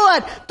can do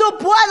it. Tú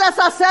puedes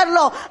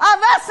hacerlo. A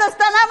veces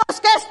tenemos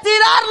que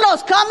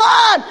estirarlos. Come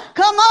on.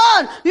 Come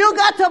on. You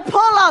got to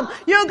pull them.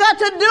 You got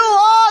to do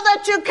all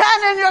that you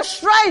can in your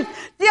strength.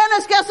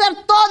 Tienes que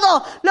hacer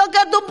todo lo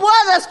que tú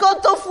puedes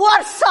con tu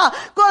fuerza,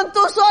 con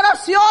tus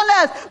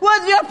oraciones,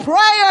 with your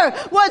prayer,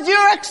 with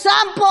your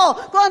example,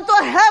 con tu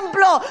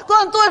ejemplo,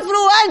 con tu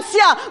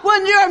influencia,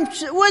 with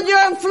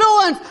your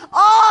influence.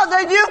 All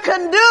that you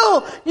can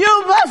do,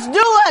 you must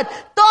do it.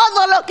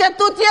 Todo lo que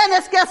tú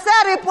tienes que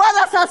hacer y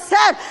puedas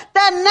hacer,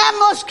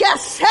 tenemos que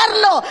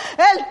hacerlo.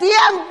 El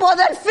tiempo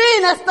del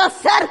fin está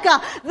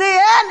cerca. The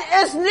end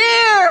is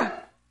near.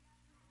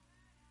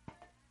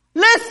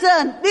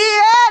 Listen,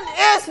 the end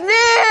is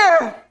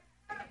near.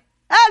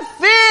 El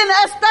fin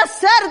está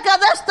cerca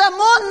de este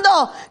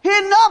mundo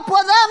y no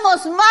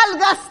podemos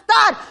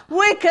malgastar.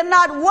 We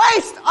cannot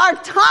waste our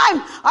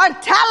time, our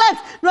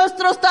talents,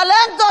 nuestros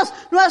talentos,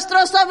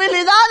 nuestras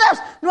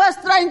habilidades,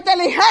 nuestra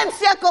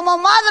inteligencia como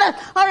madres,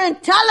 our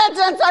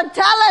intelligence, our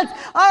talents,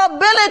 our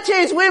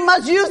abilities. We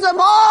must use them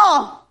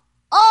all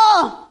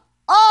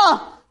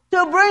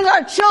to bring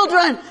our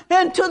children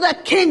into the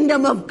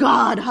kingdom of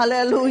God.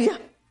 Hallelujah.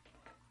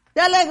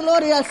 Dale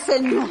gloria al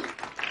Señor.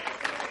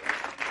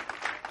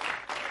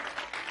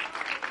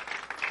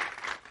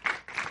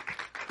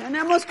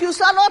 Tenemos que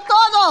usarlo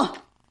todo.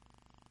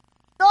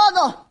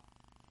 Todo.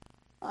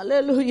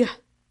 Aleluya.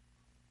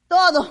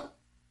 Todo.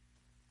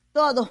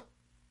 Todo.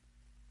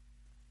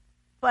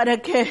 Para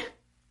que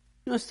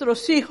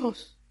nuestros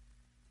hijos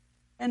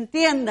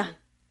entiendan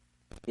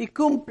y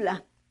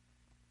cumplan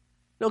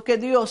lo que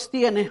Dios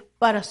tiene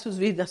para sus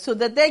vidas. So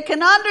that they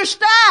can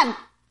understand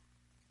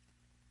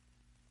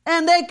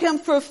and they can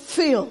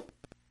fulfill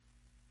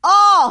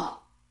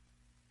all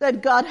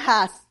that God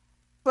has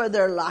for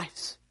their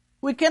lives.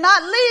 We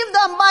cannot leave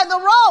them by the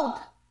road.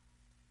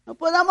 No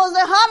podemos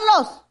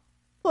dejarlos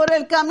por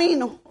el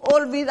camino,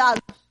 olvidados.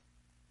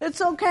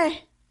 It's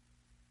okay.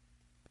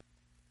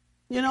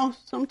 You know,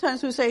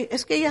 sometimes we say,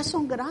 es que ellas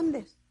son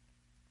grandes.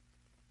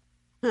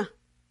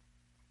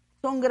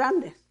 Son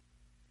grandes.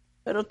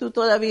 Pero tú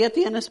todavía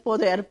tienes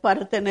poder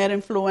para tener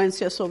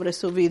influencia sobre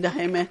su vida.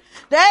 Amen.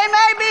 They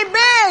may be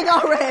big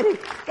already.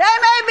 They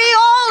may be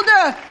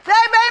older.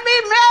 They may be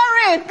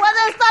married.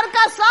 Pueden estar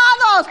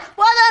casados.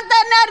 Pueden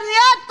tener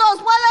nietos.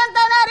 Pueden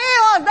tener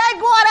hijos. They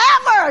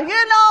whatever.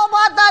 You know,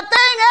 but the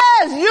thing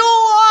is, you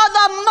are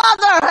the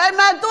mother.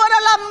 Amen. Tú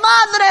eres la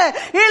madre.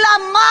 Y la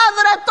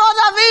madre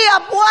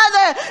todavía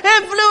puede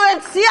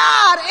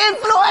influenciar.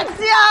 Influence.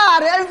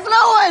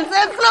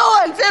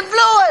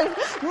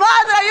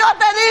 Madre, yo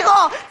te digo,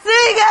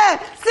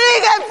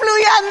 sigue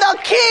influyendo.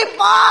 Keep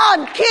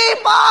on.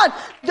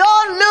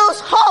 Don't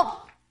lose hope.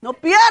 No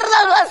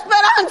pierdas la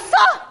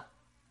esperanza.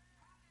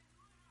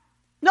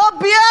 No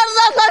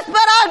pierdas la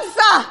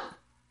esperanza.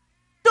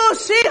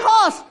 Tus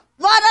hijos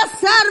van a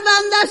ser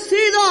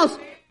bendecidos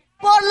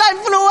por la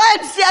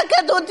influencia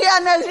que tú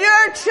tienes.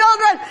 Your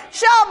children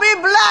shall be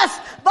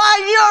blessed by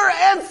your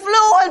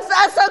influence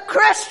as a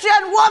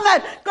Christian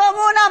woman.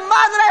 Como una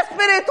madre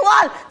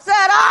espiritual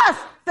serás.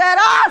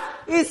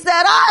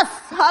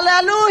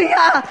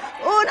 Aleluya.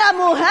 Una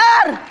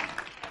mujer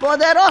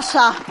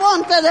poderosa.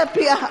 Ponte de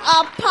pie.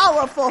 A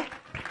powerful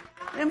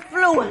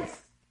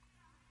influence.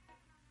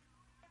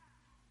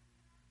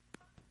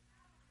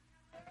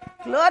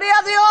 Gloria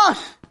a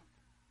Dios.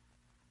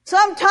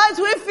 Sometimes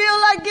we feel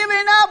like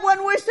giving up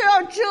when we see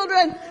our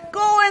children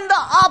go in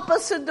the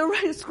opposite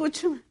direction.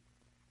 Escúchame.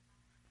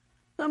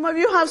 Some of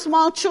you have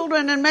small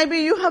children and maybe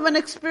you haven't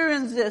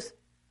experienced this.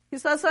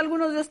 Quizás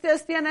algunos de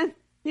ustedes tienen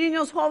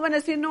niños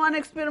jóvenes y no han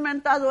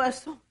experimentado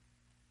eso.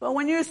 But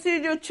when you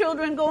see your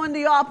children go in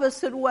the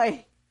opposite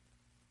way,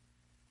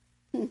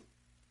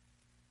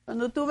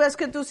 cuando tú ves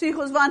que tus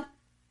hijos van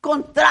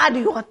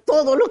contrario a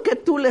todo lo que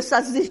tú les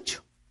has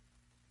dicho,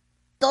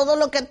 todo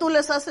lo que tú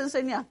les has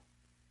enseñado,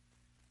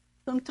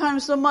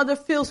 sometimes the mother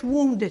feels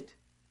wounded.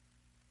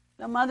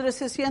 La madre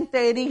se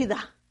siente herida.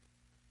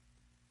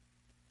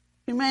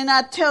 She may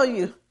not tell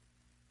you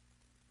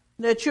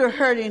that you're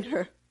hurting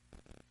her.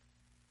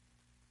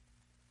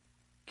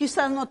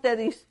 Quizás no te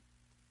dice.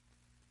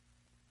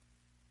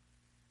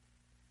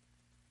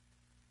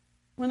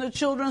 When the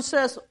children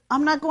says,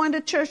 I'm not going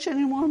to church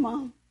anymore,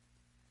 Mom.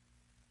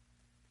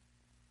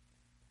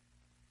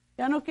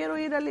 Ya no quiero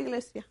ir a la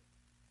iglesia.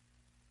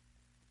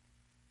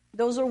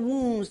 Those are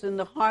wounds in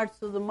the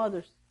hearts of the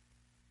mothers.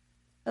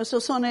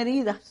 Esos son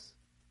heridas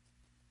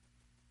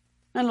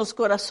en los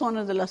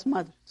corazones de las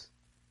madres.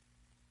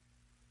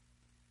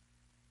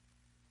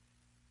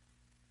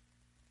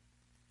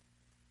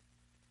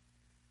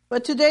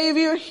 But today, if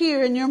you're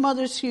here and your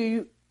mother's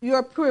here, you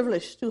are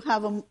privileged to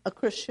have a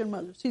Christian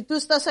mother. Si tú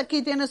estás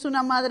aquí, tienes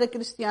una madre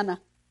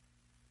cristiana,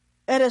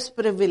 eres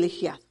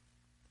privilegiado.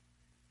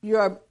 You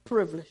are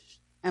privileged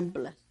and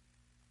blessed.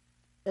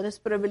 Eres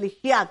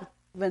privilegiado,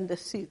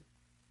 bendecido.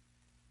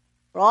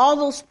 For all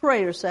those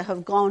prayers that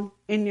have gone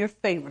in your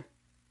favor.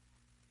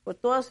 Por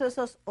todas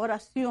esas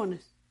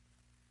oraciones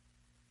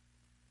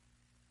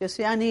que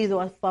se han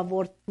ido al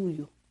favor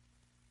tuyo.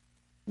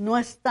 No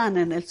están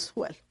en el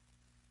suelo.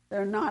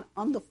 They're not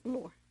on the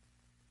floor.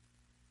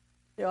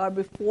 They are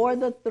before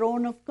the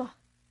throne of God.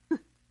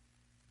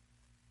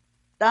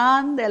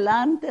 Están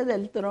delante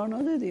del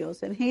trono de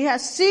Dios. And He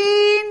has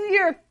seen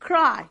your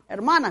cry.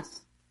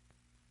 Hermanas,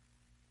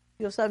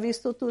 Dios ha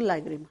visto tus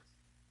lágrimas.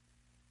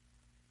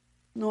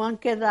 No han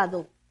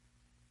quedado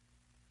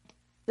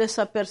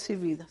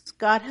desapercibidas.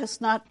 God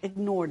has not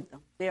ignored them.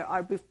 They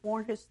are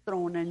before His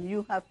throne, and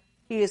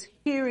He is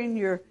hearing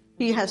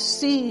He has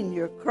seen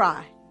your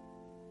cry.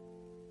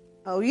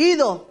 Ha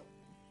oído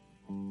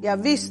y ha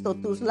visto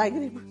tus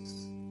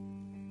lágrimas.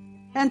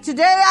 And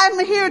today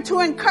I'm here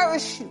to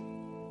encourage you.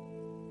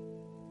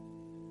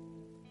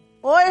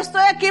 Hoy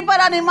estoy aquí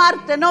para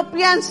animarte. No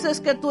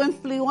pienses que tu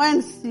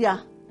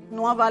influencia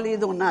no ha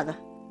valido nada.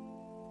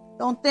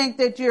 Don't think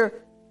that your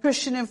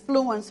Christian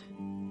influence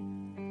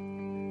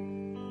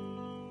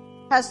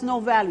has no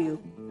value,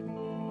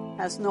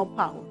 has no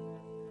power,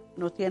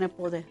 no tiene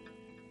poder.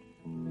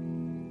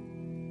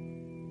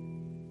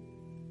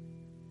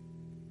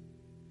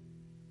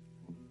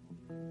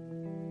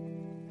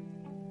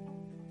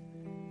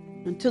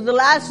 Until the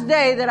last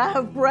day that I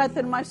have breath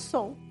in my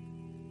soul.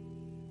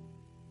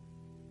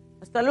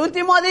 Hasta el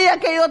último día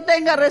que yo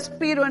tenga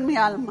respiro en mi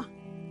alma.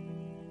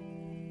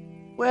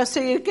 Voy a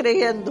seguir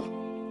creyendo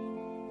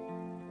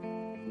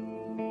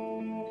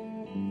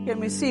que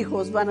mis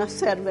hijos van a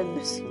ser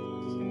bendecidos.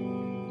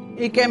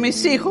 Y que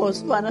mis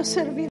hijos van a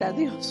servir a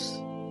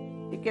Dios.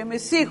 Y que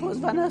mis hijos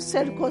van a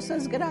hacer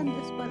cosas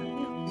grandes para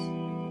Dios.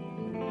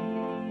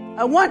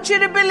 I want you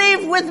to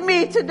believe with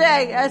me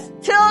today,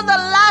 till the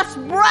last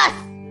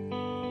breath.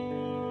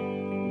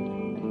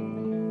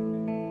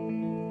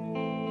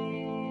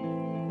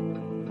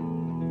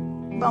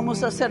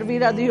 Vamos a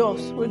servir a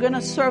Dios. We're going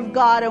to serve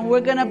God, and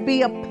we're going to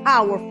be a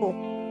powerful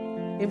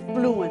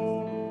influence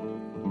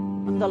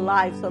on the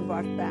lives of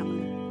our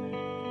family.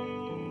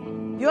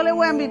 Yo le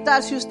voy a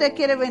invitar, si usted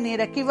quiere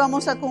venir, aquí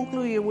vamos a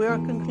concluir. We are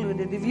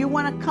concluded. If you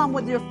want to come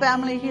with your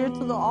family here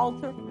to the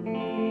altar,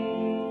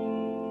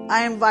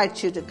 I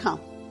invite you to come.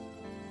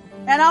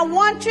 And I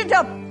want you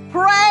to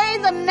pray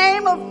the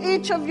name of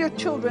each of your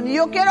children. Y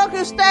yo quiero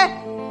que usted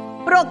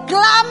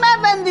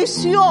proclame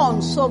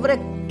bendición sobre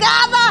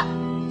cada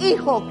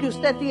hijo que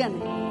usted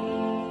tiene.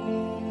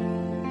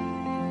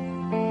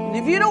 And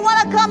if you don't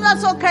want to come,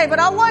 that's okay. But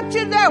I want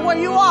you there where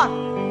you are.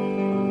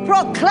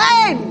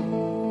 Proclaim.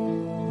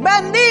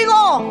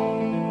 Bendigo.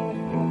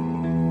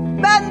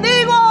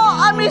 Bendigo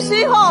a mis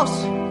hijos.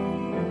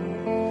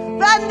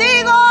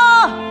 Bendigo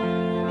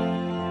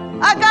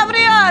a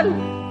Gabriel.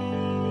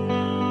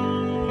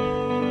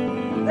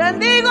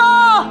 Bendigo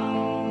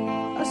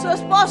a su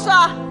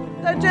esposa,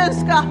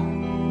 Jessica.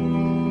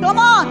 Come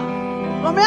on.